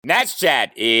Nats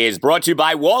Chat is brought to you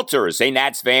by Walters. Hey,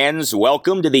 Nats fans,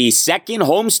 welcome to the second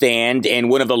homestand and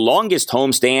one of the longest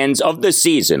homestands of the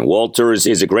season. Walters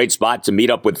is a great spot to meet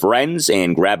up with friends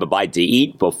and grab a bite to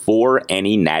eat before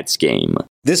any Nats game.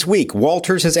 This week,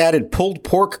 Walters has added pulled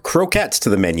pork croquettes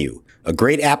to the menu, a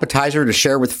great appetizer to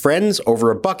share with friends over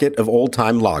a bucket of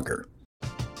old-time lager.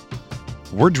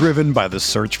 We're driven by the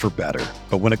search for better,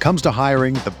 but when it comes to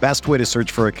hiring, the best way to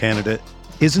search for a candidate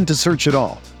isn't to search at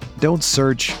all. Don't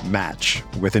search, match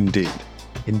with Indeed.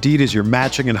 Indeed is your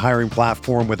matching and hiring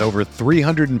platform with over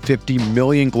 350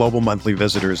 million global monthly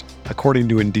visitors, according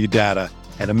to Indeed data,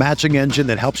 and a matching engine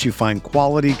that helps you find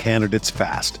quality candidates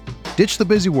fast. Ditch the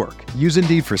busy work. Use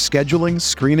Indeed for scheduling,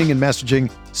 screening, and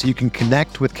messaging so you can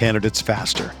connect with candidates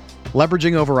faster.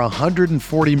 Leveraging over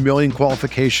 140 million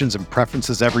qualifications and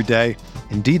preferences every day,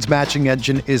 Indeed's matching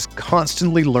engine is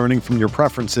constantly learning from your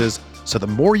preferences, so the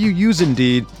more you use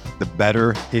Indeed, the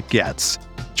better it gets.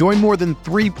 Join more than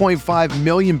 3.5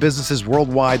 million businesses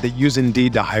worldwide that use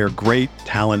Indeed to hire great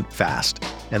talent fast.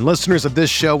 And listeners of this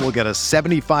show will get a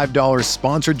 $75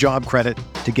 sponsored job credit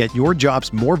to get your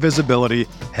jobs more visibility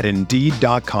at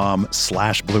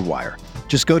Indeed.com/Blue Wire.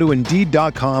 Just go to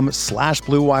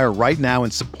Indeed.com/Blue Wire right now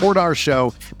and support our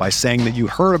show by saying that you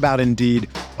heard about Indeed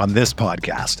on this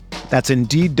podcast. That's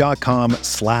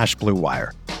Indeed.com/Blue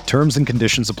Wire. Terms and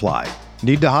conditions apply.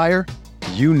 Need to hire?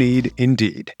 You need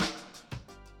Indeed.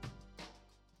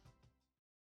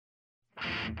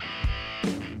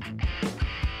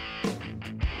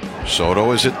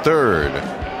 Soto is at third.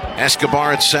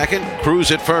 Escobar at second. Cruz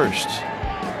at first.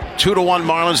 2-1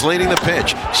 Marlins leading the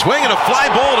pitch. Swinging a fly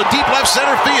ball to deep left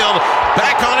center field.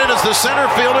 Back on it is the center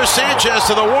fielder Sanchez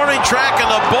to the warning track,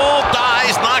 and the ball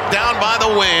dies, knocked down by the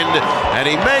wind, and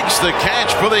he makes the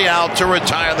catch for the out to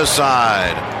retire the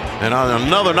side. And on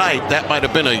another night, that might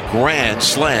have been a grand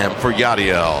slam for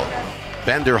Yadiel.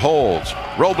 Bender holds.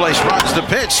 Robles runs the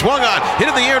pitch. Swung on. Hit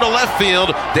in the air to left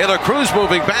field. De La Cruz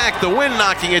moving back. The wind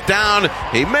knocking it down.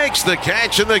 He makes the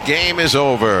catch, and the game is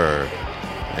over.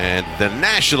 And the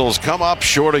Nationals come up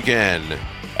short again.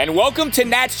 And welcome to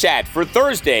Nats Chat for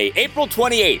Thursday, April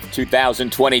 28th,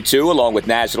 2022, along with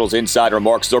Nationals insider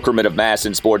Mark Zuckerman of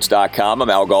MASNsports.com. I'm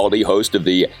Al Galdi, host of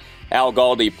the Al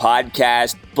Galdi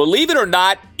podcast. Believe it or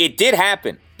not, it did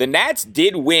happen. The Nats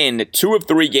did win 2 of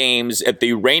 3 games at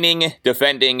the reigning,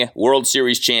 defending World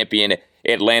Series champion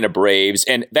Atlanta Braves,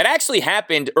 and that actually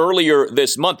happened earlier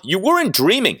this month. You weren't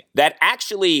dreaming. That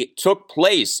actually took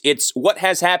place. It's what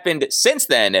has happened since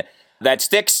then that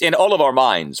sticks in all of our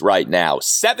minds right now.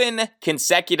 7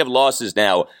 consecutive losses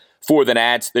now for the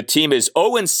Nats. The team is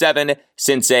 0-7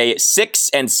 since a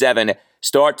 6-7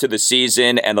 start to the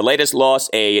season, and the latest loss,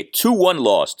 a 2-1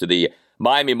 loss to the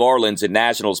Miami Marlins at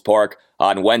Nationals Park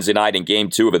on Wednesday night in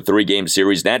Game 2 of a 3-game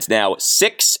series. That's now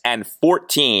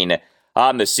 6-14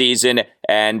 on the season,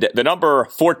 and the number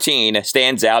 14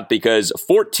 stands out because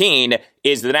 14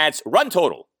 is the Nats' run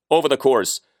total over the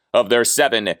course of their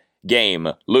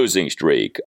 7-game losing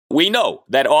streak. We know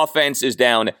that offense is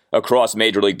down across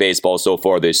Major League Baseball so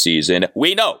far this season.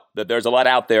 We know that there's a lot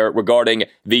out there regarding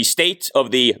the state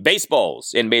of the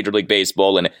baseballs in Major League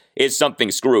Baseball, and is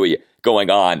something screwy going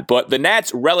on. But the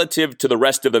Nats, relative to the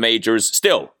rest of the majors,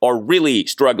 still are really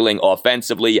struggling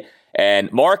offensively.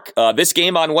 And Mark, this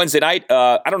game on Wednesday night,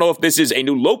 I don't know if this is a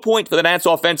new low point for the Nats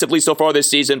offensively so far this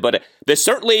season, but this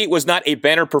certainly was not a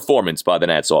banner performance by the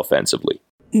Nats offensively.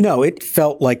 No, it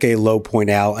felt like a low point,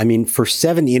 Al. I mean, for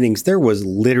 7 innings, there was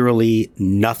literally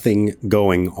nothing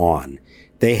going on.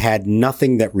 They had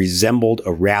nothing that resembled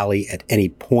a rally at any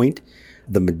point.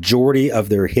 The majority of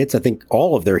their hits, I think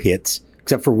all of their hits,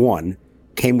 except for one,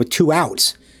 came with 2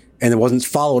 outs, and it wasn't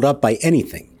followed up by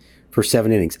anything for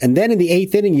 7 innings. And then in the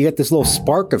 8th inning, you get this little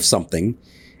spark of something,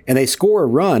 and they score a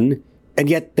run, and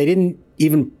yet they didn't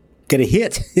even get a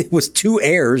hit. It was 2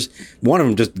 errors. One of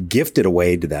them just gifted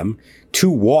away to them. 2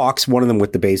 walks, one of them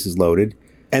with the bases loaded.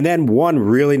 And then one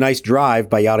really nice drive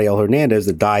by Yadiel Hernandez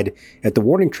that died at the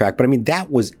warning track. But I mean,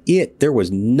 that was it. There was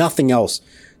nothing else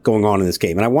going on in this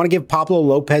game. And I want to give Pablo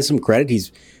Lopez some credit.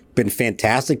 He's been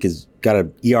fantastic. He's got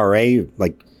an ERA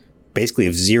like basically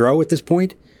of 0 at this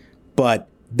point. But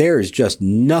there is just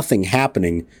nothing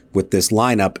happening with this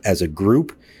lineup as a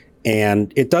group.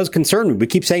 And it does concern me. We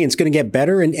keep saying it's going to get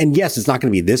better. And yes, it's not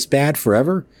going to be this bad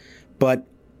forever. But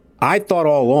I thought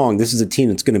all along this is a team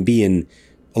that's going to be in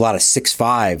a lot of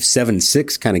 6-5,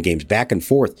 7-6 kind of games, back and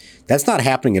forth. That's not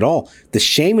happening at all. The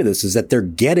shame of this is that they're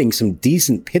getting some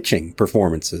decent pitching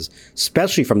performances,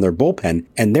 especially from their bullpen,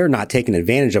 and they're not taking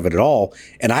advantage of it at all.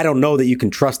 And I don't know that you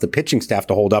can trust the pitching staff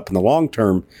to hold up in the long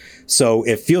term. So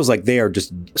it feels like they are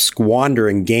just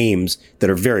squandering games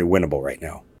that are very winnable right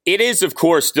now. It is, of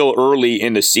course, still early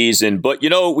in the season, but,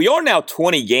 we are now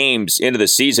 20 games into the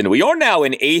season. We are now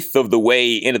an eighth of the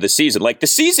way into the season. Like, the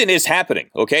season is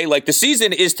happening, okay? Like, the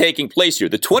season is taking place here.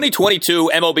 The 2022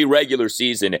 MLB regular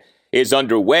season is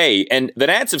underway, and the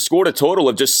Nats have scored a total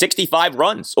of just 65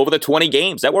 runs over the 20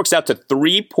 games. That works out to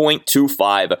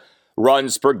 3.25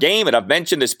 runs per game, and I've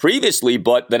mentioned this previously,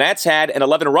 but the Nats had an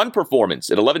 11-run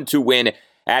performance, an 11-2 win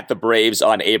at the Braves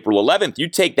on April 11th. You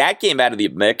take that game out of the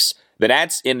mix, the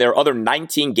Nats, in their other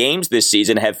 19 games this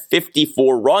season, have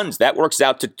 54 runs. That works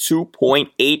out to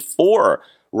 2.84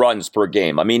 runs per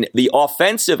game. I mean, the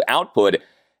offensive output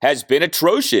has been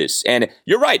atrocious. And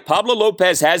you're right, Pablo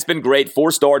Lopez has been great. 4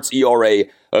 starts, ERA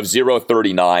of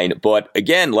 0.39. But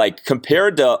again, like,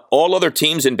 compared to all other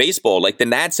teams in baseball, like, the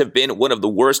Nats have been one of the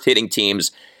worst hitting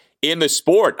teams in the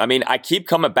sport. I mean, I keep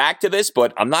coming back to this,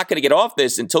 but I'm not going to get off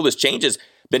this until this changes.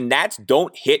 The Nats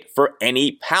don't hit for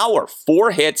any power.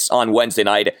 4 hits on Wednesday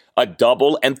night, a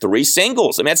double and 3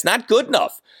 singles. I mean, that's not good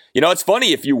enough. It's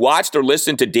funny, if you watched or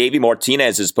listened to Davey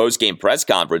Martinez's post-game press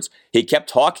conference, he kept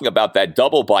talking about that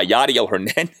double by Yadiel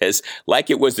Hernandez like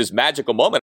it was this magical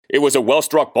moment. It was a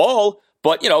well-struck ball,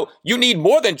 but, you need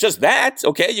more than just that,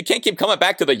 okay? You can't keep coming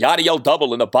back to the Yadiel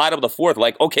double in the bottom of the 4th,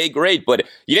 like, okay, great, but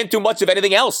you didn't do much of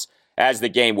anything else as the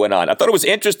game went on. I thought it was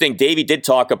interesting. Davey did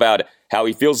talk about how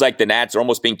he feels like the Nats are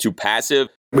almost being too passive.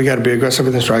 We got to be aggressive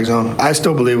in the strike zone. I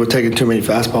still believe we're taking too many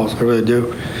fastballs. I really do.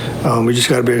 We just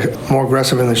got to be more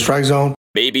aggressive in the strike zone.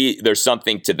 Maybe there's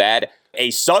something to that.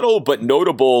 A subtle but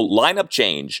notable lineup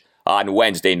change on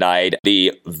Wednesday night.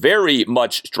 The very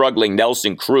much struggling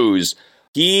Nelson Cruz,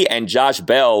 he and Josh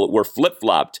Bell were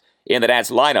flip-flopped in the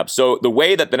Nats lineup. So the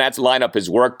way that the Nats lineup has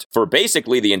worked for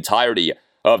basically the entirety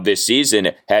of this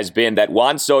season has been that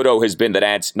Juan Soto has been the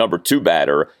Nats' number 2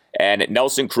 batter, and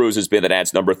Nelson Cruz has been the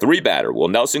Nats' number 3 batter. Well,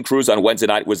 Nelson Cruz on Wednesday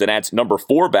night was the Nats' number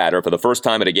 4 batter for the first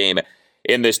time in a game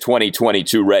in this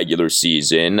 2022 regular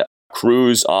season.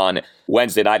 Cruz on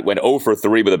Wednesday night went 0 for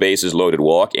 3 with a bases-loaded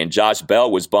walk, and Josh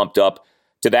Bell was bumped up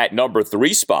to that number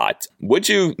 3 spot. What'd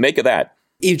you make of that?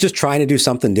 He's just trying to do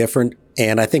something different,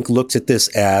 and I think looks at this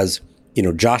as,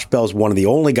 Josh Bell's one of the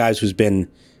only guys who's been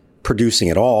producing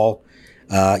at all.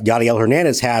 Yadiel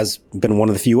Hernandez has been one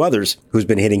of the few others who's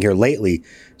been hitting here lately.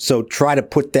 So try to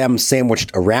put them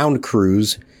sandwiched around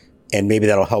Cruz, and maybe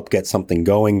that'll help get something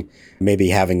going. Maybe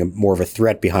having more of a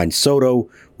threat behind Soto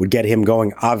would get him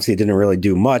going. Obviously, it didn't really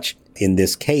do much in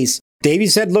this case. Davey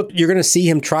said, look, you're going to see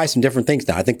him try some different things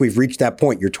now. I think we've reached that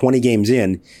point. You're 20 games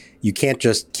in. You can't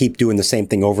just keep doing the same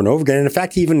thing over and over again. And in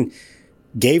fact, he even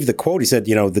gave the quote. He said,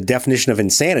 the definition of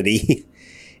insanity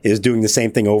is doing the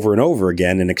same thing over and over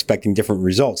again and expecting different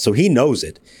results. So he knows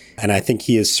it. And I think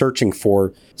he is searching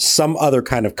for some other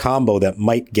kind of combo that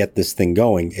might get this thing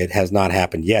going. It has not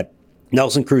happened yet.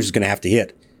 Nelson Cruz is going to have to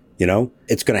hit,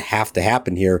 It's going to have to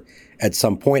happen here at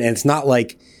some point. And it's not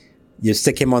like you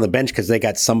stick him on the bench because they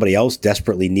got somebody else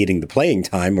desperately needing the playing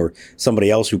time or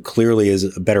somebody else who clearly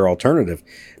is a better alternative.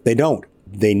 They don't.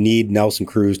 They need Nelson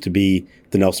Cruz to be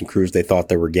the Nelson Cruz they thought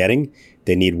they were getting.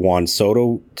 They need Juan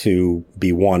Soto to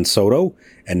be Juan Soto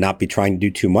and not be trying to do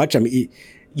too much. I mean,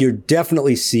 you're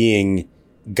definitely seeing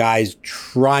guys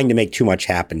trying to make too much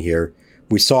happen here.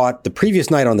 We saw it the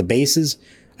previous night on the bases.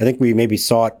 I think we maybe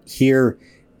saw it here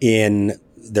in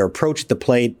their approach at the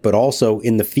plate, but also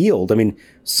in the field. I mean,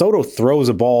 Soto throws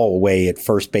a ball away at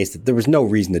first base. There was no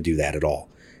reason to do that at all.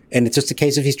 And it's just a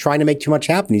case of he's trying to make too much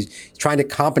happen. He's trying to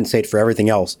compensate for everything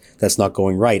else that's not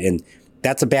going right. And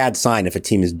that's a bad sign if a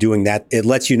team is doing that. It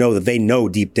lets you know that they know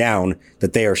deep down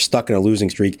that they are stuck in a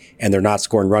losing streak and they're not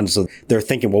scoring runs. So they're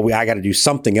thinking, well, I got to do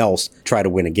something else to try to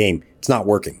win a game. It's not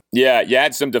working. Yeah, you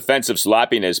had some defensive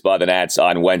sloppiness by the Nats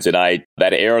on Wednesday night.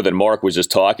 That error that Mark was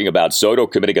just talking about, Soto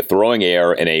committing a throwing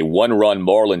error in a 1-run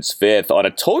Marlins 5th on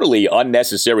a totally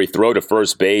unnecessary throw to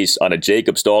first base on a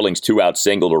Jacob Stallings 2-out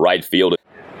single to right field.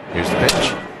 Here's the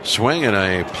pitch. Swing and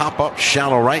a pop-up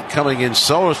shallow right coming in.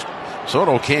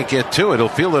 Soto can't get to it. He'll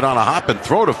field it on a hop and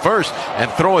throw to first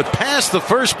and throw it past the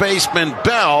first baseman,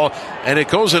 Bell, and it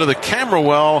goes into the camera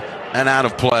well and out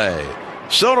of play.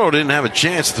 Soto didn't have a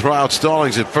chance to throw out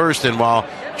Stallings at first, and while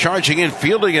charging in,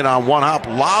 fielding it on one hop,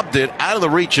 lobbed it out of the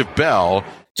reach of Bell.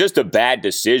 Just a bad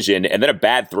decision, and then a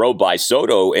bad throw by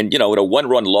Soto. And, in a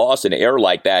 1-run loss, an error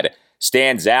like that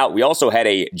stands out. We also had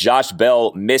a Josh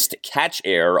Bell missed catch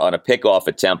error on a pickoff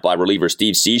attempt by reliever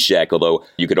Steve Cishek, although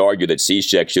you could argue that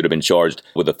Cishek should have been charged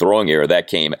with a throwing error. That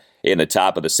came in the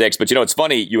top of the sixth. But, it's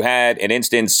funny. You had an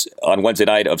instance on Wednesday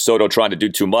night of Soto trying to do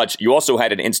too much. You also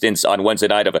had an instance on Wednesday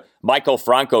night of Maikel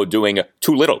Franco doing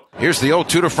too little. Here's the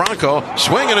 0-2 to Franco.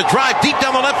 Swing and a drive deep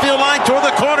down the left field line toward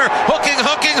the corner. Hooking,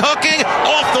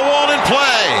 off the wall in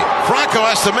play. Franco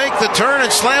has to make the turn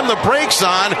and slam the brakes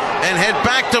on and head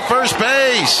back to first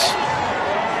base.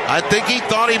 I think he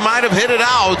thought he might have hit it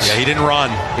out. Yeah, he didn't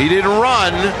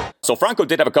run. So Franco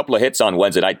did have a couple of hits on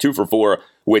Wednesday night, 2 for 4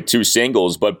 with 2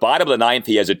 singles. But bottom of the ninth,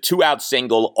 he has a 2-out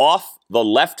single off the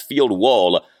left field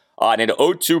wall on an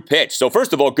 0-2 pitch. So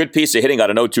first of all, good piece of hitting on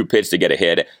an 0-2 pitch to get a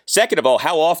hit. Second of all,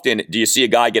 how often do you see a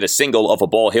guy get a single off a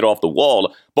ball hit off the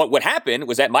wall? But what happened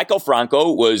was that Maikel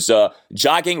Franco was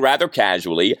jogging rather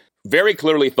casually, very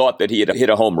clearly thought that he had hit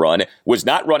a home run, was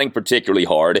not running particularly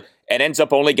hard, and ends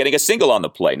up only getting a single on the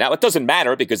play. Now, it doesn't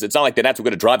matter because it's not like the Nats were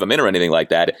going to drive him in or anything like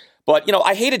that. But,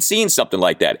 I hated seeing something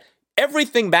like that.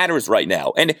 Everything matters right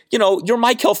now. And, you're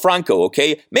Maikel Franco,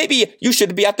 okay? Maybe you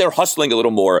should be out there hustling a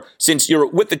little more since you're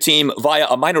with the team via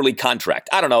a minor league contract.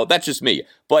 I don't know. That's just me.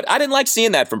 But I didn't like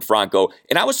seeing that from Franco.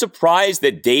 And I was surprised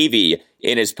that Davey,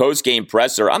 in his post-game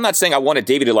presser, I'm not saying I wanted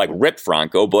Davey to, rip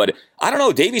Franco, but I don't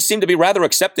know. Davey seemed to be rather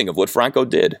accepting of what Franco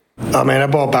did. Oh, man,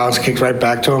 that ball bounced, kicked right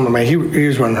back to him. I mean, he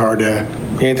was running hard there.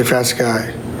 He ain't the fastest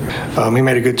guy. He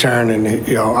made a good turn, and,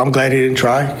 I'm glad he didn't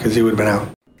try because he would have been out.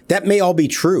 That may all be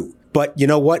true. But you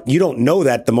know what? You don't know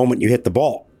that the moment you hit the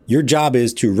ball. Your job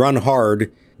is to run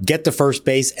hard, get to first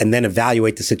base, and then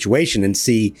evaluate the situation and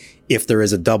see if there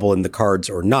is a double in the cards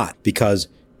or not. Because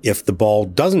if the ball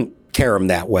doesn't carry him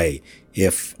that way,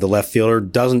 if the left fielder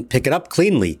doesn't pick it up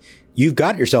cleanly, you've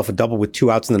got yourself a double with 2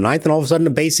 outs in the ninth, and all of a sudden a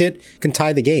base hit can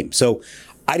tie the game. So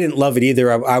I didn't love it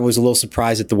either. I was a little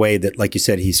surprised at the way that, like you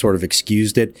said, he sort of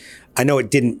excused it. I know it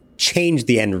didn't change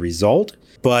the end result,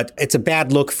 but it's a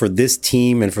bad look for this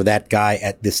team and for that guy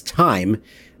at this time.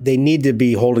 They need to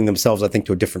be holding themselves, I think,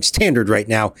 to a different standard right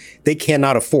now. They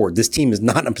cannot afford. This team is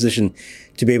not in a position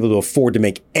to be able to afford to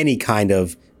make any kind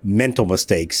of mental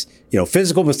mistakes.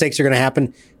 Physical mistakes are going to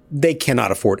happen. They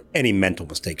cannot afford any mental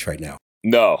mistakes right now.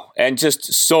 No, and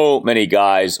just so many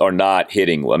guys are not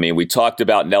hitting. I mean, we talked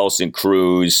about Nelson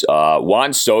Cruz.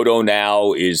 Juan Soto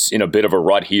now is in a bit of a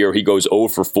rut here. He goes 0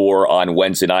 for 4 on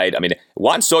Wednesday night. I mean,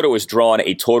 Juan Soto has drawn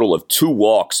a total of 2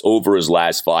 walks over his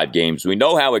last 5 games. We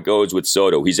know how it goes with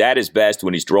Soto. He's at his best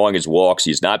when he's drawing his walks.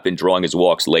 He's not been drawing his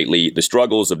walks lately. The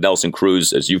struggles of Nelson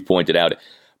Cruz, as you've pointed out,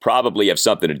 probably have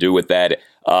something to do with that.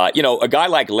 A guy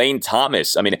like Lane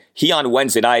Thomas, I mean, he on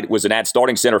Wednesday night was an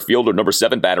starting center fielder, number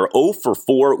 7 batter, 0 for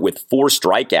 4 with 4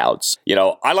 strikeouts.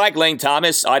 I like Lane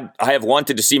Thomas. I have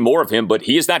wanted to see more of him, but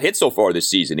he has not hit so far this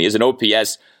season. He has an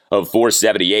OPS of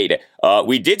 478.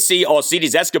 We did see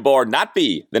Alcides Escobar not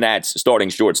be the Nats starting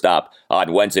shortstop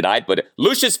on Wednesday night, but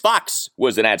Lucius Fox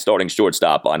was the Nats starting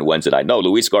shortstop on Wednesday night. No,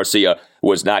 Luis Garcia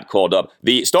was not called up.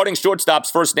 The starting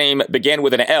shortstop's first name began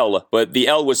with an L, but the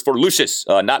L was for Lucius,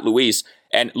 not Luis.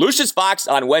 And Lucius Fox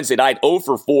on Wednesday night, 0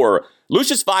 for 4.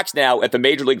 Lucius Fox now at the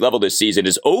major league level this season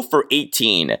is 0 for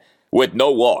 18 with no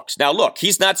walks. Now, look,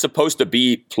 he's not supposed to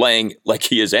be playing like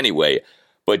he is anyway.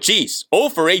 But geez, 0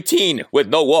 for 18 with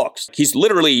no walks. He's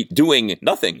literally doing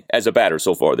nothing as a batter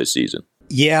so far this season.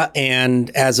 Yeah, and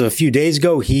as of a few days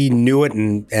ago, he knew it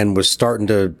and was starting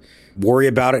to worry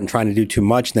about it and trying to do too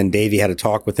much. And then Davey had a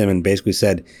talk with him and basically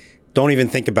said, don't even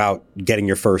think about getting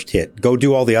your first hit. Go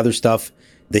do all the other stuff.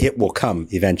 The hit will come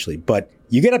eventually. But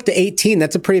you get up to 18,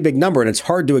 that's a pretty big number, and it's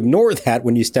hard to ignore that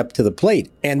when you step to the plate.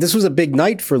 And this was a big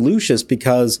night for Lucius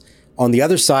because on the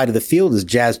other side of the field is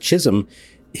Jazz Chisholm,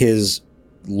 his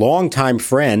longtime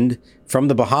friend from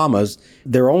the Bahamas.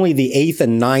 They're only the 8th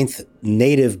and 9th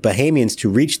native Bahamians to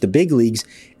reach the big leagues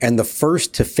and the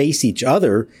first to face each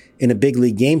other in a big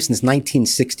league game since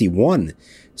 1961.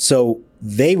 So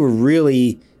they were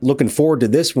really looking forward to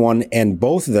this one, and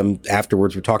both of them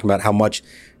afterwards were talking about how much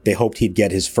they hoped he'd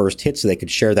get his first hit so they could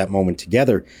share that moment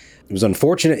together. It was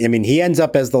unfortunate. I mean, he ends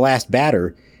up as the last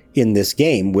batter in this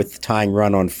game with the tying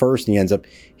run on first, and he ends up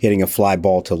hitting a fly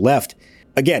ball to left.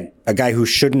 Again, a guy who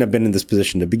shouldn't have been in this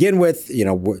position to begin with.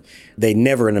 They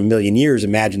never in a million years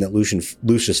imagined that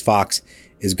Lucius Fox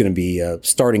is going to be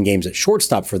starting games at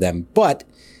shortstop for them. But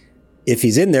if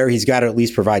he's in there, he's got to at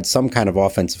least provide some kind of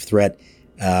offensive threat.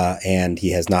 And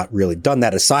he has not really done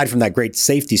that. Aside from that great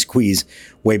safety squeeze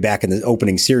way back in the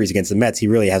opening series against the Mets, he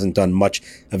really hasn't done much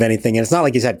of anything. And it's not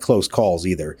like he's had close calls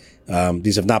either.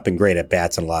 These have not been great at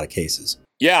bats in a lot of cases.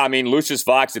 Yeah, I mean, Lucius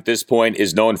Fox at this point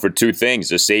is known for 2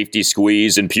 things, a safety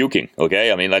squeeze and puking,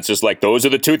 okay? I mean, that's just like those are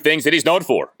the 2 things that he's known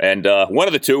for. And one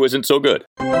of the 2 isn't so good.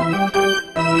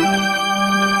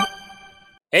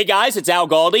 Hey guys, it's Al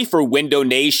Galdi for Window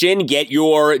Nation. Get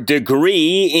your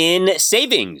degree in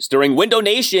savings during Window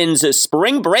Nation's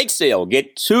spring break sale.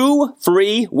 Get 2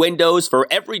 free windows for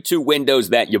every 2 windows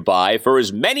that you buy for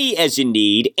as many as you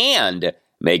need, and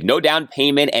make no down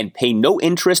payment and pay no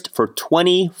interest for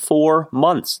 24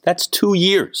 months. That's 2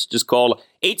 years. Just call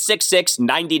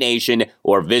 866-90-NATION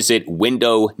or visit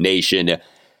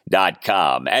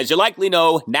windownation.com. As you likely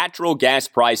know, natural gas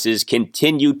prices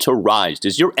continue to rise.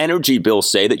 Does your energy bill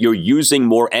say that you're using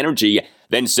more energy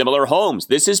than similar homes?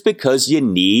 This is because you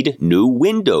need new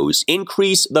windows.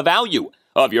 Increase the value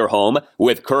of your home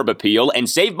with Curb Appeal and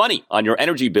save money on your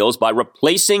energy bills by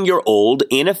replacing your old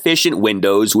inefficient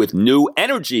windows with new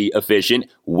energy efficient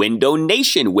Window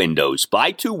Nation windows.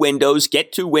 Buy 2 windows,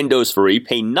 get 2 windows free,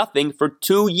 pay nothing for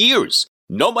 2 years.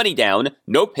 No money down,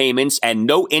 no payments, and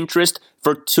no interest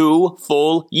for 2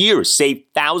 full years. Save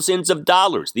thousands of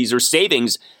dollars. These are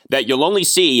savings that you'll only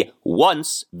see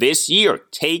once this year.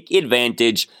 Take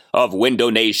advantage of Window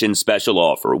Nation's special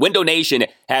offer. Window Nation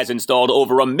has installed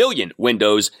over 1 million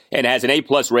windows and has an A+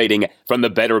 rating from the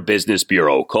Better Business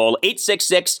Bureau. Call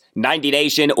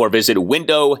 866-90-NATION or visit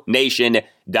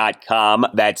windownation.com.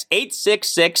 That's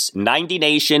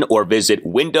 866-90-NATION or visit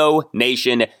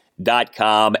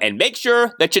windownation.com. And make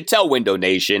sure that you tell Window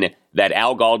Nation that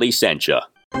Al Galdi sent you.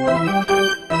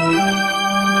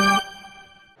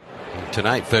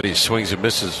 Tonight, Fedde swings and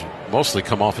misses mostly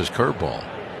come off his curveball.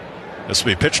 This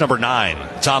will be pitch number 9.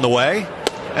 It's on the way.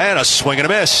 And a swing and a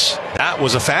miss. That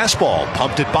was a fastball.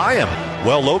 Pumped it by him.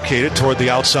 Well located toward the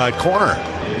outside corner.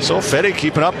 So Fedde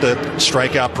keeping up the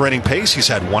strikeout per inning pace. He's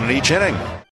had 1 in each inning.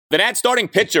 The Nats starting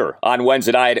pitcher on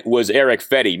Wednesday night was Erick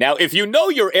Fedde. Now, if you know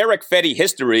your Erick Fedde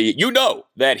history, you know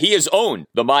that he has owned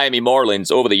the Miami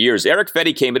Marlins over the years. Erick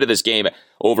Fedde came into this game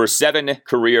over 7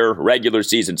 career regular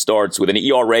season starts with an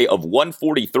ERA of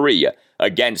 1.43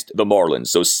 against the Marlins.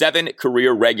 So 7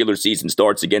 career regular season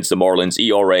starts against the Marlins,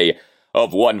 ERA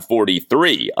of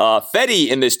 1.43. Fedde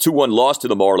in this 2-1 loss to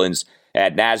the Marlins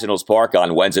at Nationals Park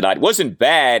on Wednesday night wasn't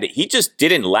bad. He just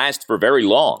didn't last for very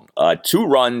long. 2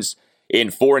 runs in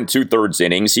 4 2/3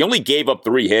 innings. He only gave up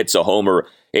 3 hits, a homer,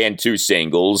 and 2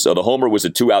 singles. The homer was a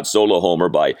 2-out solo homer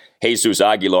by Jesus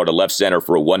Aguilar to left center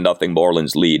for a 1-0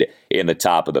 Marlins lead in the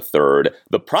top of the 3rd.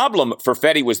 The problem for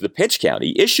Fedde was the pitch count.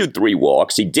 He issued 3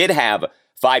 walks. He did have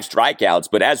 5 strikeouts,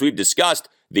 but as we've discussed,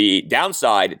 the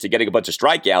downside to getting a bunch of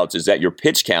strikeouts is that your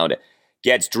pitch count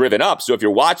gets driven up. So if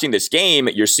you're watching this game,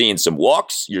 you're seeing some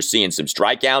walks, you're seeing some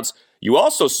strikeouts. You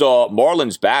also saw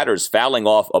Marlins batters fouling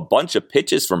off a bunch of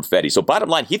pitches from Fedde. So bottom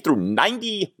line, he threw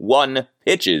 91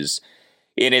 pitches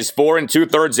in his 4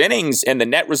 2/3 innings, and the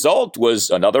net result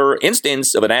was another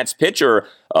instance of a Nats pitcher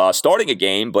starting a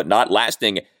game but not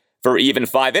lasting for even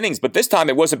 5 innings. But this time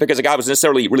it wasn't because the guy was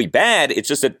necessarily really bad. It's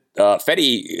just that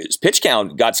Fedde's pitch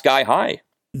count got sky high.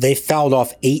 They fouled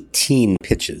off 18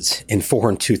 pitches in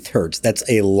 4 2/3. That's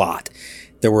a lot.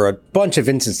 There were a bunch of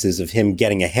instances of him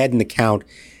getting ahead in the count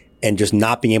and just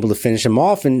not being able to finish him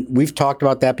off. And we've talked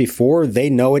about that before.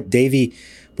 They know it. Davey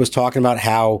was talking about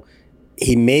how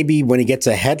he maybe, when he gets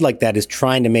ahead like that, is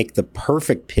trying to make the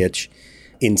perfect pitch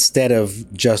instead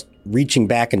of just reaching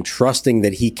back and trusting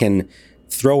that he can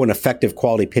throw an effective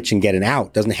quality pitch and get an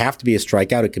out. Doesn't have to be a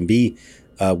strikeout. It can be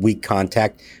weak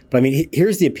contact. But I mean,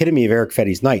 here's the epitome of Erick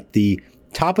Fedde's night. The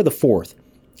top of the 4th,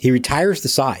 he retires the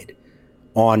side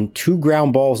on 2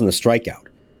 ground balls and a strikeout.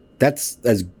 That's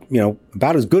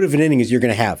about as good of an inning as you're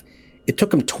going to have. It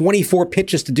took him 24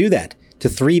 pitches to do that to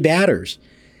 3 batters.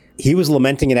 He was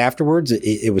lamenting it afterwards.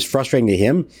 It was frustrating to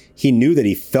him. He knew that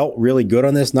he felt really good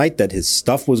on this night, that his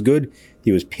stuff was good.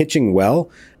 He was pitching well,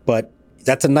 but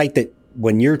that's a night that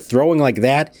when you're throwing like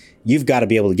that, you've got to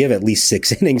be able to give at least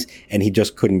 6 innings, and he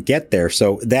just couldn't get there.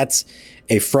 So that's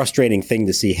a frustrating thing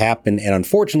to see happen. And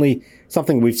unfortunately,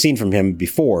 something we've seen from him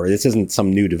before. This isn't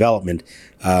some new development.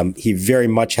 He very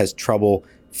much has trouble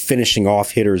finishing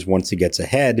off hitters once he gets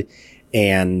ahead.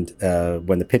 And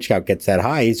when the pitch count gets that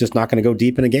high, he's just not going to go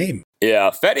deep in a game.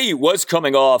 Yeah, Fedde was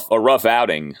coming off a rough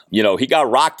outing. You know, he got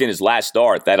rocked in his last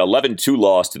start, that 11-2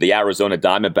 loss to the Arizona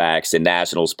Diamondbacks in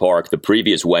Nationals Park the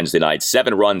previous Wednesday night.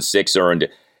 7 runs, 6 earned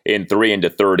in 3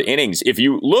 1/3 innings. If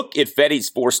you look at Fedde's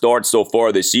 4 starts so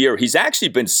far this year, he's actually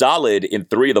been solid in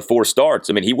 3 of the 4 starts.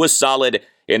 I mean, he was solid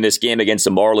in this game against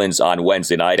the Marlins on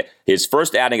Wednesday night. His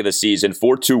first outing of the season,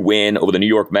 4-2 win over the New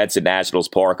York Mets at Nationals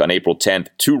Park on April 10th.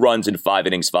 2 runs in 5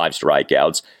 innings, 5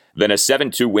 strikeouts. Then a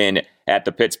 7-2 win at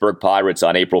the Pittsburgh Pirates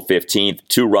on April 15th.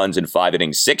 2 runs in 5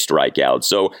 innings, 6 strikeouts.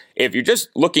 So if you're just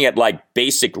looking at like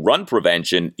basic run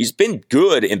prevention, he's been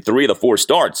good in 3 of the 4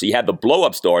 starts. He had the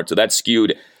blow-up start, so that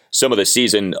skewed some of the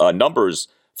season numbers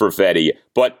for Fedde.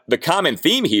 But the common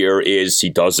theme here is he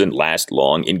doesn't last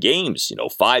long in games.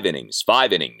 5 innings,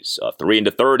 3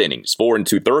 1/3 innings, 4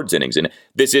 2/3 innings. And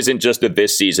this isn't just a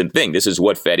this season thing. This is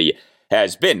what Fedde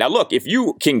has been. Now, look, if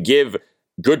you can give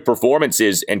good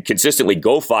performances and consistently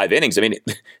go 5 innings, I mean,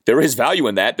 there is value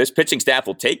in that. This pitching staff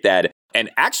will take that. And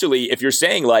actually, if you're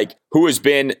saying, who has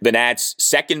been the Nats'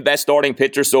 second best starting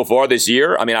pitcher so far this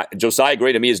year, I mean, Josiah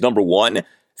Gray to me is number 1.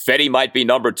 Fedde might be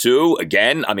number 2.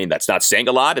 Again, I mean, that's not saying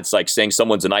a lot. It's like saying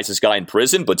someone's the nicest guy in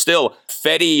prison. But still,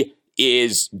 Fedde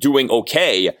is doing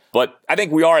okay. But I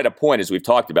think we are at a point, as we've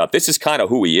talked about, this is kind of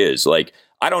who he is.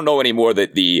 I don't know anymore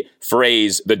that the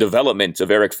phrase, the development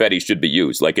of Erick Fedde should be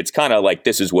used. It's kind of like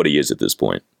this is what he is at this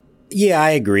point. Yeah,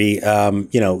 I agree.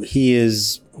 He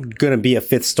is going to be a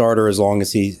 5th starter as long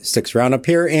as he sticks around up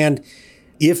here. And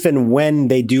if and when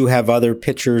they do have other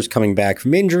pitchers coming back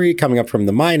from injury, coming up from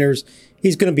the minors,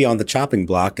 he's going to be on the chopping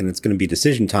block, and it's going to be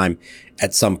decision time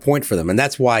at some point for them. And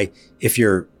that's why if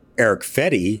you're Erick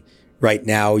Fedde right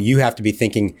now, you have to be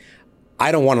thinking,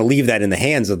 I don't want to leave that in the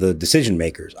hands of the decision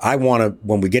makers. I want to,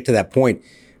 when we get to that point,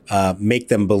 make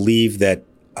them believe that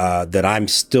that I'm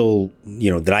still,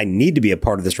 that I need to be a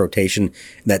part of this rotation,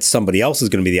 and that somebody else is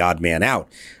going to be the odd man out.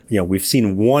 We've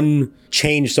seen one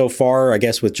change so far, I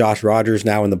guess, with Josh Rogers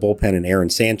now in the bullpen and Aaron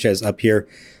Sanchez up here.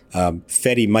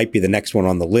 Fedde might be the next one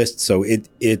on the list. So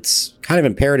it's kind of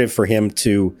imperative for him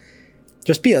to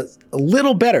just be a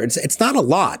little better. It's not a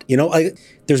lot,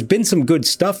 there's been some good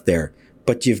stuff there,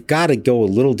 but you've got to go a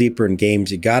little deeper in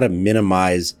games. You got to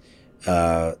minimize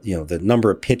the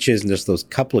number of pitches and just those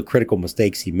couple of critical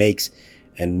mistakes he makes.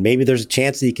 And maybe there's a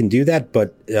chance that he can do that.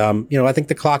 But, I think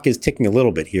the clock is ticking a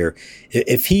little bit here.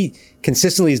 If he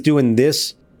consistently is doing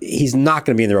this, he's not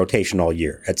going to be in the rotation all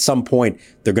year. At some point,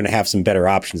 they're going to have some better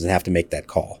options and have to make that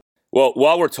call. Well,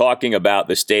 while we're talking about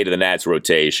the state of the Nats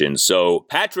rotation, so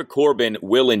Patrick Corbin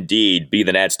will indeed be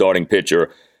the Nats starting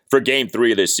pitcher for Game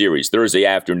 3 of this series, Thursday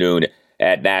afternoon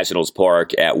at Nationals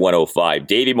Park at 1:05.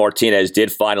 Davey Martinez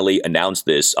did finally announce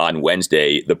this on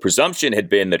Wednesday. The presumption had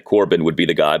been that Corbin would be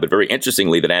the guy, but very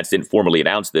interestingly, the Nats didn't formally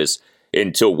announce this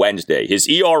until Wednesday. His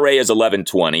ERA is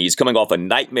 11.20. He's coming off a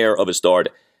nightmare of a start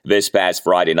this past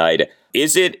Friday night.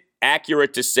 Is it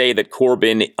accurate to say that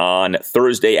Corbin on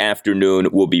Thursday afternoon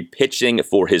will be pitching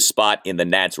for his spot in the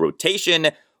Nats rotation,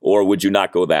 or would you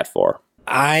not go that far?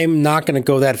 I'm not going to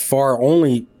go that far,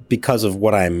 only because of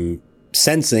what I'm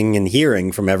sensing and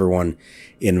hearing from everyone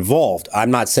involved.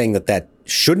 I'm not saying that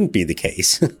shouldn't be the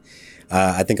case.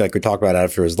 I think like we talked about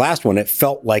after his last one, it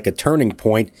felt like a turning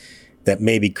point that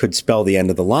maybe could spell the end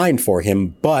of the line for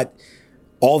him. But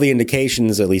all the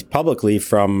indications, at least publicly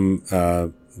from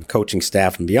coaching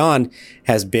staff and beyond,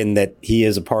 has been that he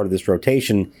is a part of this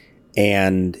rotation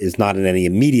and is not in any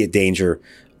immediate danger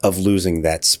of losing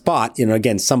that spot.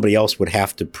 Again, somebody else would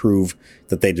have to prove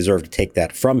that they deserve to take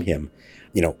that from him.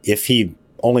 If he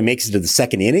only makes it to the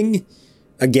second inning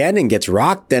again and gets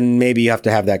rocked, then maybe you have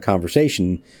to have that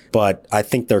conversation. But I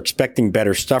think they're expecting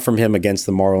better stuff from him against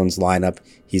the Marlins lineup.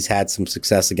 He's had some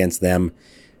success against them.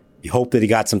 You hope that he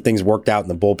got some things worked out in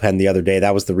the bullpen the other day.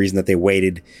 That was the reason that they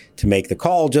waited to make the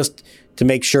call, just to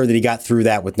make sure that he got through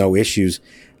that with no issues.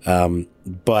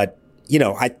 But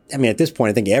I mean, at this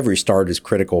point, I think every start is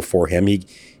critical for him.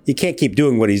 He can't keep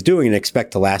doing what he's doing and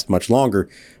expect to last much longer.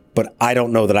 But I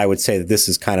don't know that I would say that this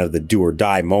is kind of the do or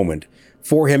die moment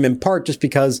for him, in part just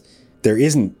because there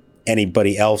isn't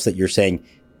anybody else that you're saying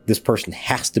this person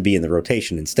has to be in the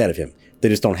rotation instead of him. They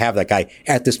just don't have that guy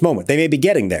at this moment. They may be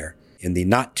getting there in the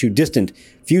not too distant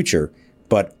future,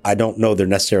 but I don't know they're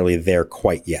necessarily there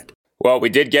quite yet. Well, we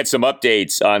did get some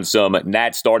updates on some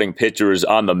Nats starting pitchers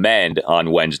on the mend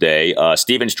on Wednesday.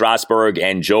 Steven Strasburg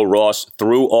and Joe Ross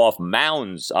threw off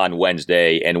mounds on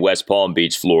Wednesday in West Palm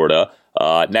Beach, Florida.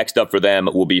 Next up for them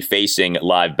will be facing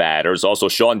live batters. Also,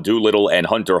 Sean Doolittle and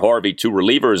Hunter Harvey, 2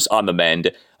 relievers on the mend,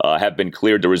 have been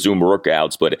cleared to resume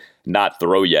workouts, but not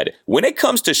throw yet. When it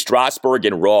comes to Strasburg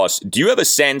and Ross, do you have a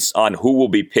sense on who will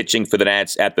be pitching for the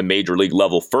Nats at the major league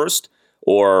level first?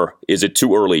 Or is it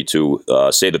too early to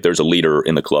say that there's a leader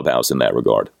in the clubhouse in that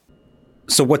regard?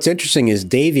 So what's interesting is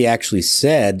Davey actually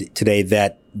said today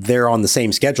that they're on the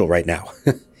same schedule right now.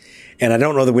 And I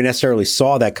don't know that we necessarily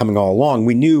saw that coming all along.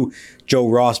 We knew Joe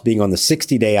Ross being on the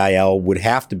 60-day IL would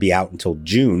have to be out until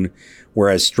June,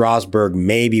 whereas Strasburg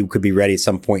maybe could be ready at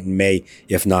some point in May,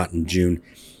 if not in June.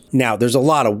 Now, there's a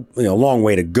long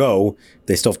way to go.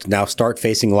 They still have to now start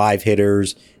facing live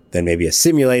hitters, then maybe a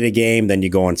simulated game, then you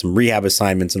go on some rehab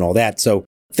assignments and all that. So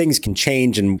things can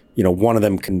change and, one of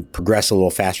them can progress a little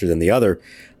faster than the other.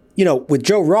 With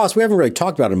Joe Ross, we haven't really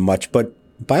talked about him much, but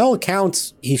by all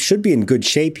accounts, he should be in good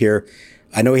shape here.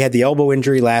 I know he had the elbow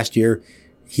injury last year.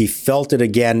 He felt it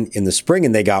again in the spring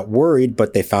and they got worried,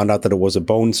 but they found out that it was a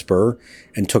bone spur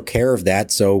and took care of that.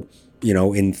 So,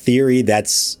 in theory,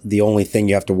 that's the only thing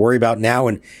you have to worry about now.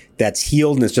 And that's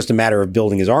healed. And it's just a matter of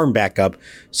building his arm back up.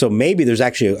 So maybe there's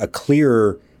actually a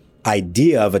clearer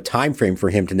idea of a time frame for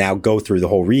him to now go through the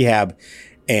whole rehab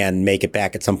and make it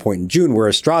back at some point in June.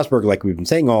 Whereas Strasburg, like we've been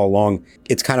saying all along,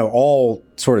 it's kind of all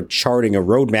sort of charting a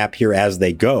roadmap here as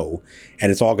they go.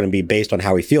 And it's all going to be based on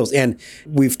how he feels. And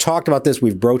we've talked about this.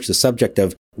 We've broached the subject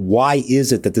of why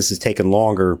is it that this has taken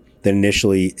longer than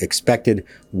initially expected?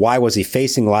 Why was he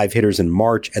facing live hitters in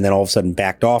March and then all of a sudden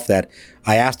backed off that?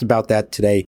 I asked about that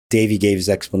today. Davey gave his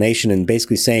explanation and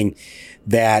basically saying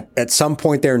that at some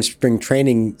point there in spring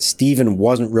training, Steven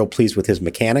wasn't real pleased with his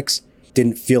mechanics,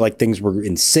 didn't feel like things were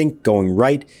in sync, going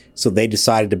right. So they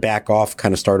decided to back off,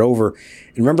 kind of start over.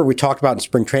 And remember, we talked about in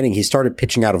spring training, he started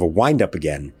pitching out of a windup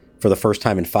again for the first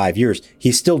time in 5 years.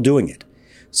 He's still doing it.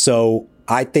 So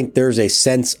I think there's a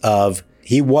sense of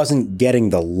he wasn't getting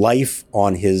the life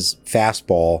on his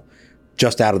fastball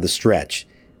just out of the stretch,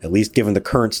 at least given the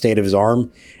current state of his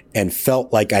arm, and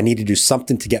felt like I need to do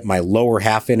something to get my lower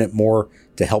half in it more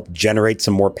to help generate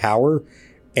some more power.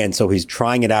 And so he's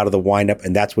trying it out of the windup,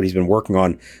 and that's what he's been working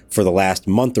on for the last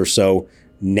month or so.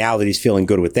 Now that he's feeling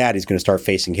good with that, he's going to start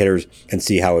facing hitters and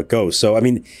see how it goes. So, I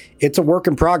mean, it's a work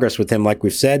in progress with him. Like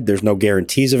we've said, there's no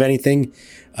guarantees of anything.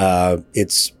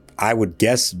 I would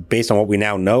guess, based on what we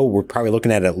now know, we're probably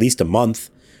looking at least a month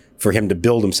for him to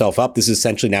build himself up. This is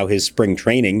essentially now his spring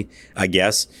training, I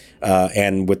guess.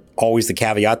 And with always the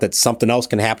caveat that something else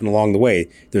can happen along the way.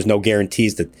 There's no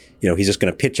guarantees that, he's just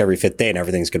going to pitch every fifth day and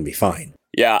everything's going to be fine.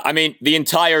 Yeah, I mean, the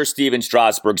entire Steven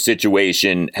Strasburg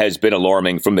situation has been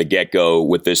alarming from the get-go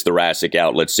with this thoracic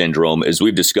outlet syndrome. As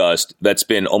we've discussed, that's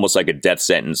been almost like a death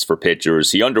sentence for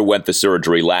pitchers. He underwent the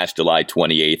surgery last July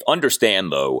 28th.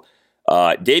 Understand, though,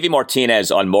 Davey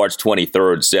Martinez on March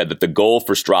 23rd said that the goal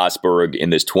for Strasburg in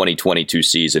this 2022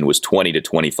 season was 20 to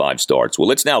 25 starts.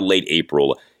 Well, it's now late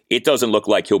April. It doesn't look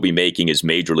like he'll be making his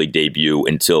major league debut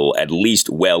until at least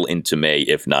well into May,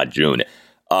 if not June.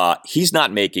 He's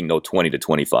not making no 20 to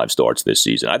 25 starts this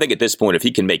season. I think at this point, if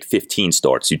he can make 15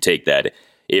 starts, you take that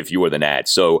if you were the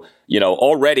Nats. So,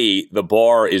 already the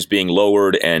bar is being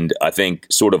lowered. And I think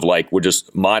sort of like we're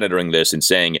just monitoring this and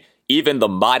saying even the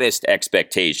modest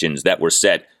expectations that were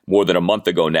set more than a month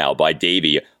ago now by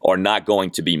Davey are not going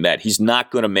to be met. He's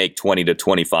not going to make 20 to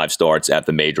 25 starts at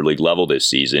the major league level this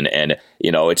season. And,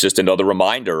 it's just another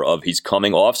reminder of he's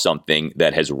coming off something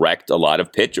that has wrecked a lot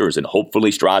of pitchers. And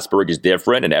hopefully Strasburg is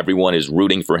different and everyone is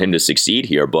rooting for him to succeed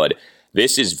here. But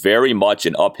this is very much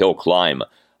an uphill climb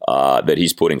that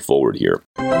he's putting forward here.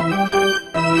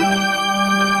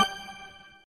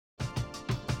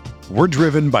 We're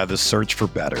driven by the search for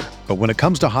better. But when it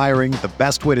comes to hiring, the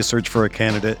best way to search for a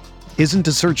candidate isn't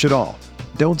to search at all.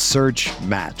 Don't search,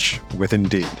 match with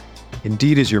Indeed.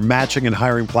 Indeed is your matching and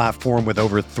hiring platform with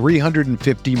over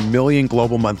 350 million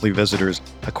global monthly visitors,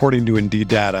 according to Indeed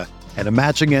data, and a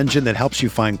matching engine that helps you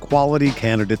find quality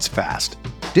candidates fast.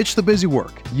 Ditch the busy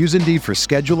work. Use Indeed for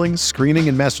scheduling, screening,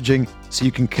 and messaging so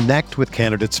you can connect with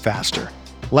candidates faster.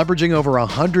 Leveraging over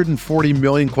 140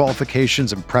 million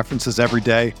qualifications and preferences every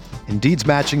day, Indeed's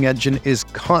matching engine is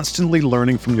constantly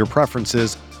learning from your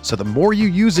preferences, so the more you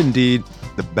use Indeed,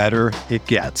 the better it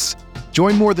gets.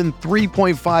 Join more than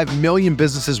 3.5 million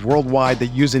businesses worldwide that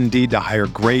use Indeed to hire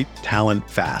great talent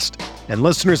fast. And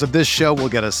listeners of this show will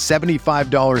get a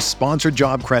 $75 sponsored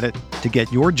job credit to get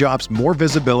your jobs more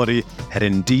visibility at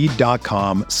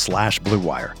Indeed.com/Blue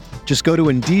Wire. Just go to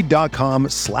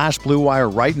Indeed.com/Blue Wire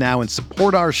right now and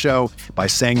support our show by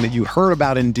saying that you heard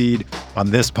about Indeed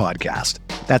on this podcast.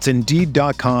 That's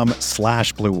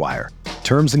Indeed.com/Blue Wire.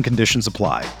 Terms and conditions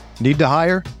apply. Need to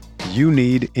hire? You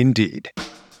need Indeed.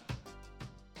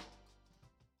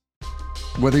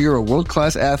 Whether you're a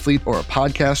world-class athlete or a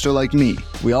podcaster like me,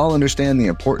 we all understand the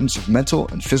importance of mental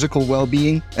and physical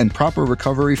well-being and proper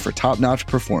recovery for top-notch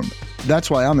performance. That's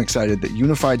why I'm excited that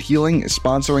Unified Healing is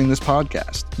sponsoring this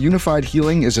podcast. Unified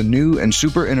Healing is a new and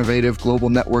super innovative global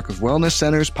network of wellness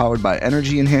centers powered by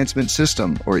Energy Enhancement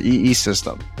System, or EE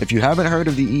System. If you haven't heard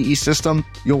of the EE System,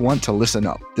 you'll want to listen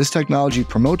up. This technology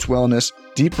promotes wellness,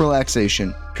 deep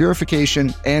relaxation,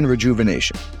 purification, and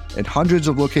rejuvenation. At hundreds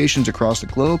of locations across the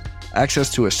globe, access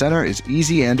to a center is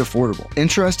easy and affordable.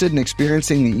 Interested in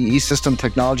experiencing the EE System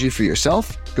technology for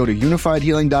yourself? Go to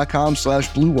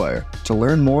unifiedhealing.com/Blue Wire to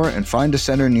learn more and find a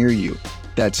center near you.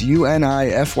 That's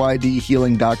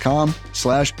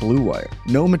unifydhealing.com/Blue Wire.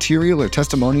 No material or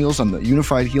testimonials on the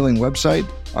Unified Healing website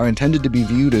are intended to be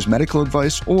viewed as medical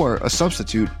advice or a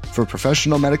substitute for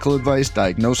professional medical advice,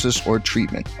 diagnosis, or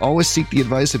treatment. Always seek the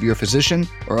advice of your physician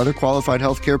or other qualified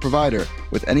healthcare provider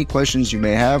with any questions you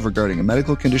may have regarding a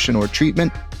medical condition or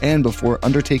treatment and before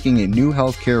undertaking a new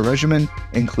healthcare regimen,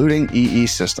 including EE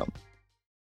system.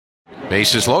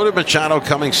 Bases loaded, Machado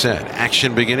coming set.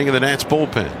 Action beginning in the Nats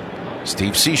bullpen.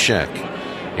 Steve Cishek.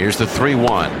 Here's the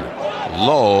 3-1.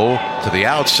 Low to the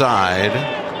outside.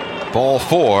 Ball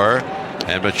 4.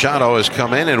 And Machado has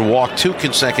come in and walked 2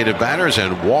 consecutive batters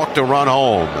and walked a run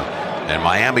home. And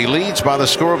Miami leads by the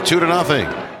score of 2-0.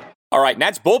 All right,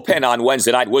 Nats bullpen on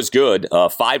Wednesday night was good.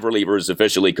 5 relievers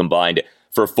officially combined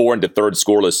for 4 1/3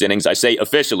 scoreless innings. I say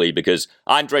officially because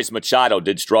Andres Machado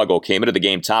did struggle. Came into the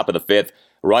game top of the 5th.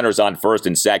 Runners on first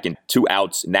and second. 2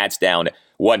 outs. Nats down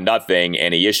 1-0.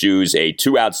 And he issues a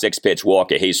 2-out 6-pitch walk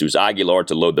to Jesus Aguilar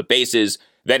to load the bases.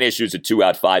 Then issues a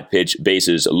 2-out 5-pitch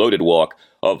bases loaded walk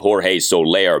of Jorge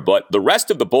Soler. But the rest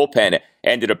of the bullpen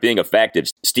ended up being effective.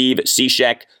 Steve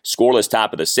Cishek, scoreless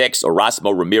top of the 6th.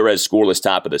 Erasmo Ramirez, scoreless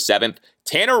top of the 7th.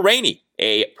 Tanner Rainey,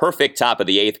 a perfect top of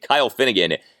the 8th. Kyle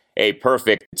Finnegan, a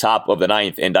perfect top of the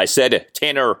 9th. And I said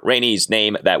Tanner Rainey's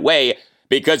name that way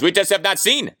because we just have not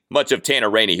seen much of Tanner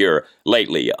Rainey here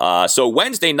lately. So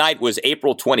Wednesday night was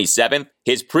April 27th.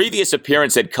 His previous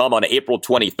appearance had come on April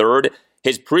 23rd.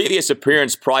 His previous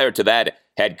appearance prior to that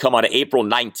had come on April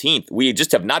 19th. We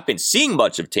just have not been seeing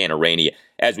much of Tanner Rainey.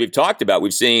 As we've talked about,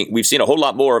 we've seen a whole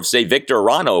lot more of, say, Victor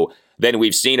Arano than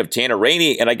we've seen of Tanner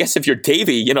Rainey. And I guess if you're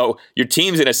Davey, your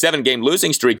team's in a 7-game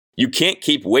losing streak. You can't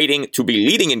keep waiting to be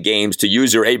leading in games to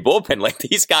use your A bullpen. Like,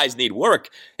 these guys need work.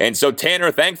 And so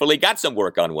Tanner thankfully got some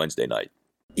work on Wednesday night.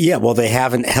 Yeah, well, they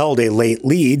haven't held a late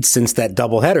lead since that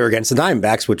doubleheader against the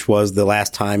Diamondbacks, which was the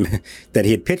last time that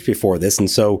he had pitched before this.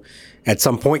 And so at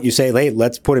some point you say, hey,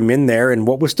 let's put him in there in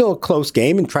what was still a close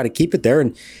game and try to keep it there.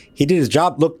 And he did his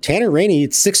job. Look, Tanner Rainey,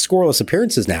 it's 6 scoreless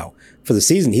appearances now for the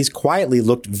season. He's quietly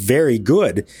looked very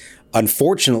good.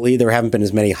 Unfortunately, there haven't been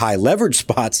as many high leverage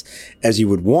spots as you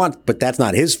would want, but that's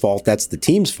not his fault. That's the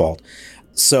team's fault.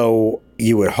 So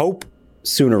you would hope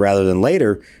sooner rather than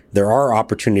later there are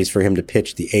opportunities for him to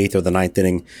pitch the 8th or the 9th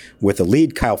inning with a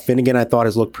lead. Kyle Finnegan, I thought,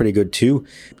 has looked pretty good too,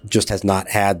 just has not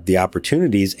had the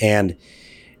opportunities. And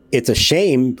it's a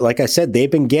shame. Like I said, they've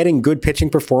been getting good pitching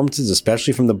performances,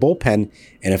 especially from the bullpen.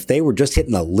 And if they were just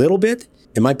hitting a little bit,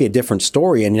 it might be a different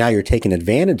story. And now you're taking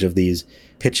advantage of these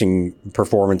pitching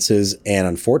performances. And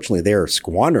unfortunately, they're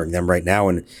squandering them right now.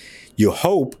 And you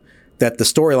hope that the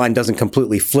storyline doesn't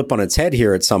completely flip on its head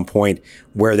here at some point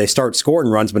where they start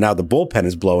scoring runs, but now the bullpen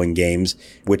is blowing games,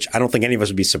 which I don't think any of us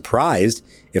would be surprised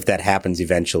if that happens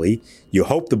eventually. You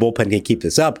hope the bullpen can keep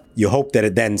this up. You hope that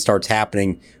it then starts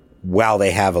happening while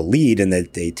they have a lead and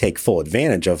that they take full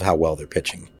advantage of how well they're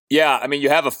pitching. Yeah, I mean, you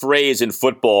have a phrase in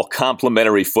football,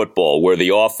 complementary football, where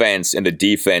the offense and the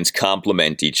defense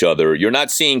complement each other. You're not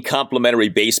seeing complementary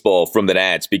baseball from the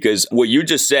Nats because what you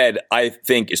just said, I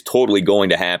think, is totally going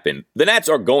to happen. The Nats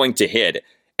are going to hit,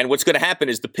 and what's going to happen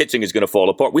is the pitching is going to fall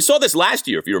apart. We saw this last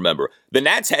year, if you remember. The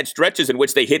Nats had stretches in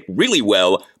which they hit really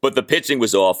well, but the pitching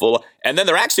was awful. And then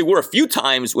there actually were a few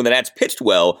times when the Nats pitched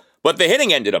well, but the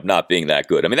hitting ended up not being that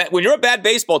good. I mean, when you're a bad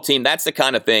baseball team, that's the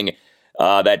kind of thing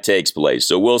that takes place.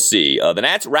 So we'll see. The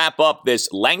Nats wrap up this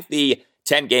lengthy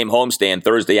 10-game homestand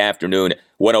Thursday afternoon,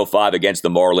 1:05 against the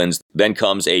Marlins. Then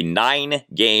comes a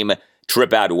 9-game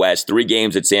trip out west, 3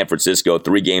 games at San Francisco,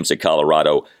 3 games at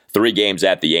Colorado, 3 games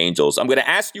at the Angels. I'm going to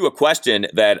ask you a question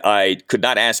that I could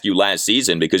not ask you last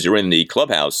season because you're in the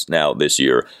clubhouse now this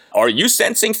year. Are you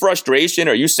sensing frustration?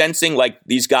 Are you sensing like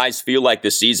these guys feel like the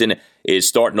season is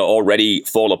starting to already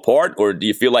fall apart? Or do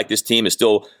you feel like this team is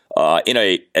still in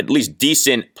a at least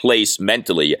decent place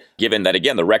mentally, given that,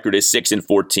 again, the record is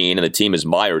 6-14 and the team is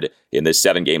mired in this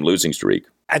 7-game losing streak?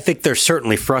 I think they're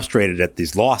certainly frustrated at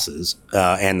these losses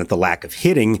and at the lack of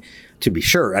hitting, to be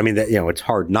sure. I mean, it's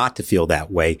hard not to feel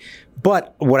that way.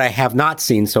 But what I have not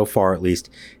seen so far, at least,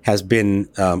 has been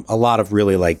a lot of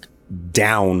really like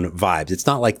down vibes. It's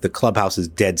not like the clubhouse is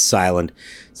dead silent.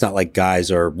 It's not like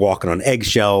guys are walking on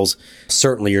eggshells.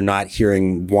 Certainly you're not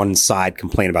hearing one side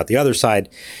complain about the other side,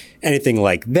 anything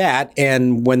like that.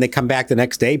 And when they come back the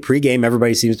next day, pregame,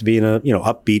 everybody seems to be in a,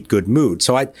 upbeat, good mood.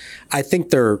 So I think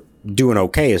they're doing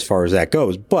okay as far as that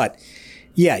goes. But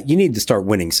yeah, you need to start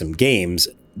winning some games.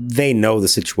 They know the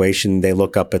situation. They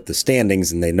look up at the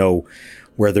standings and they know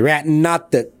where they're at.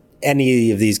 Not that any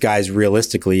of these guys,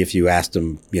 realistically, if you asked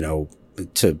them,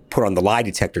 to put on the lie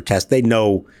detector test. They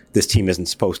know this team isn't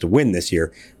supposed to win this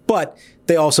year, but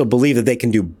they also believe that they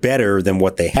can do better than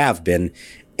what they have been.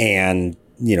 And,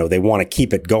 they want to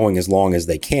keep it going as long as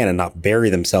they can and not bury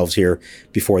themselves here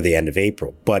before the end of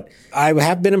April. But I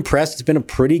have been impressed. It's been a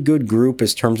pretty good group in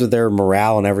terms of their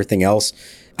morale and everything else.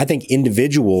 I think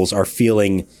individuals are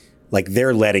feeling like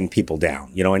they're letting people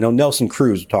down. I know Nelson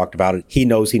Cruz talked about it. He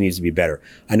knows he needs to be better.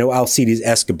 I know Alcides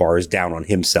Escobar is down on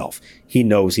himself. He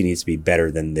knows he needs to be better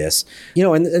than this.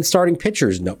 And starting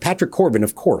pitchers know. Patrick Corbin,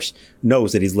 of course,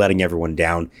 knows that he's letting everyone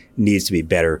down, needs to be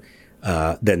better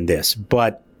than this.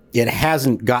 But it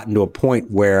hasn't gotten to a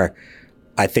point where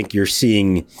I think you're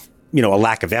seeing, a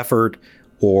lack of effort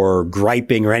or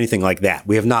griping or anything like that.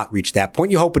 We have not reached that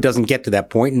point. You hope it doesn't get to that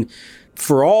point. And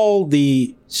for all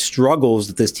the struggles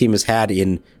that this team has had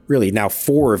in really now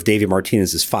 4 of Davey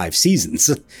Martinez's 5 seasons,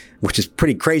 which is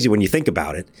pretty crazy when you think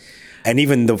about it. And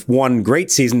even the one great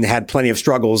season had plenty of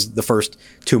struggles the first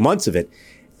 2 months of it.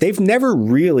 They've never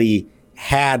really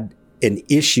had an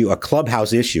issue, a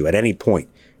clubhouse issue at any point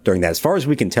during that, as far as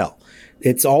we can tell.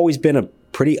 It's always been a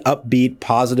pretty upbeat,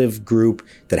 positive group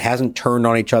that hasn't turned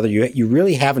on each other. You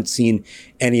really haven't seen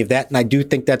any of that. And I do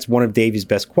think that's one of Davey's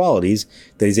best qualities,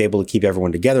 that he's able to keep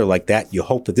everyone together like that. You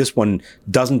hope that this one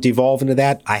doesn't devolve into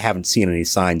that. I haven't seen any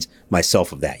signs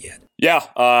myself of that yet. Yeah,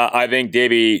 I think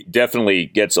Davey definitely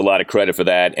gets a lot of credit for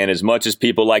that. And as much as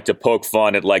people like to poke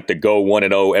fun at like the go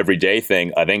 1-0 every day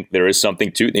thing, I think there is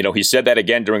something to, he said that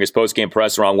again during his postgame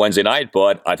presser on Wednesday night,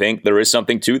 but I think there is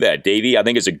something to that. Davey, I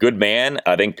think, is a good man.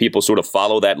 I think people sort of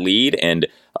follow that lead, and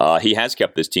he has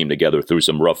kept this team together through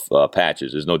some rough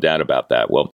patches. There's no doubt about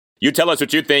that. Well, you tell us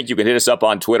what you think. You can hit us up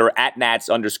on Twitter at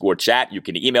 @Nats_chat. You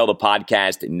can email the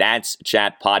podcast,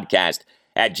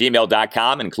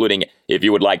 natschatpodcast@gmail.com, including if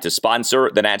you would like to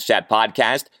sponsor the Nats Chat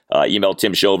Podcast, email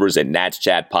Tim Shilvers at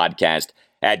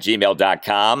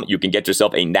natschatpodcast@gmail.com. You can get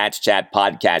yourself a Nats Chat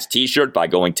Podcast t-shirt by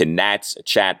going to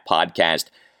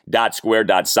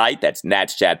natschatpodcast.square.site. That's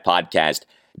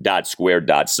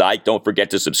natschatpodcast.square.site. Don't forget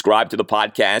to subscribe to the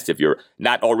podcast. If you're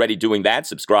not already doing that,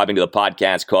 subscribing to the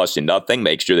podcast costs you nothing.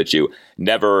 Make sure that you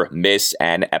never miss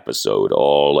an episode.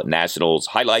 All Nationals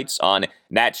highlights on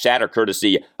Nats Chat are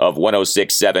courtesy of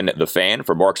 106.7 The Fan.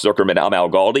 For Mark Zuckerman, I'm Al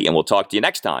Galdi, and we'll talk to you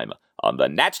next time on the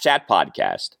Nats Chat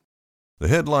Podcast. The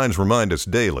headlines remind us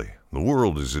daily the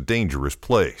world is a dangerous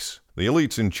place. The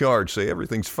elites in charge say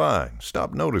everything's fine,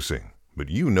 stop noticing, but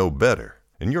you know better.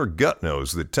 And your gut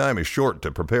knows that time is short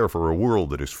to prepare for a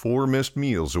world that is 4 missed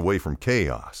meals away from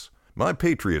chaos. My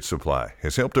Patriot Supply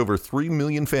has helped over 3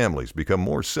 million families become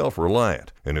more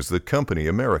self-reliant and is the company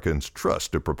Americans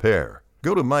trust to prepare.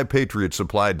 Go to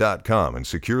MyPatriotSupply.com and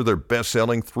secure their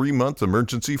best-selling 3-month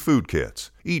emergency food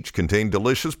kits. Each contain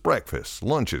delicious breakfasts,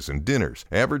 lunches, and dinners,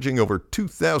 averaging over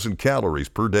 2,000 calories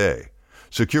per day.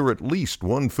 Secure at least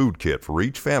 1 food kit for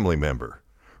each family member.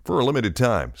 For a limited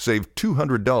time, save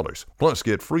 $200, plus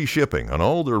get free shipping on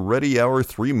all their Ready Hour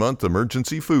 3-month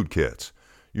emergency food kits.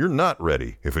 You're not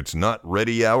ready if it's not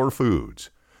Ready Hour Foods.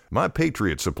 My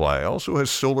Patriot Supply also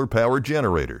has solar-powered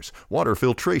generators, water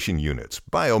filtration units,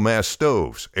 biomass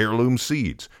stoves, heirloom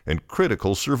seeds, and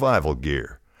critical survival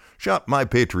gear. Shop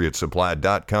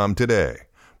MyPatriotSupply.com today.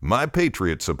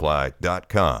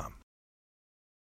 MyPatriotSupply.com.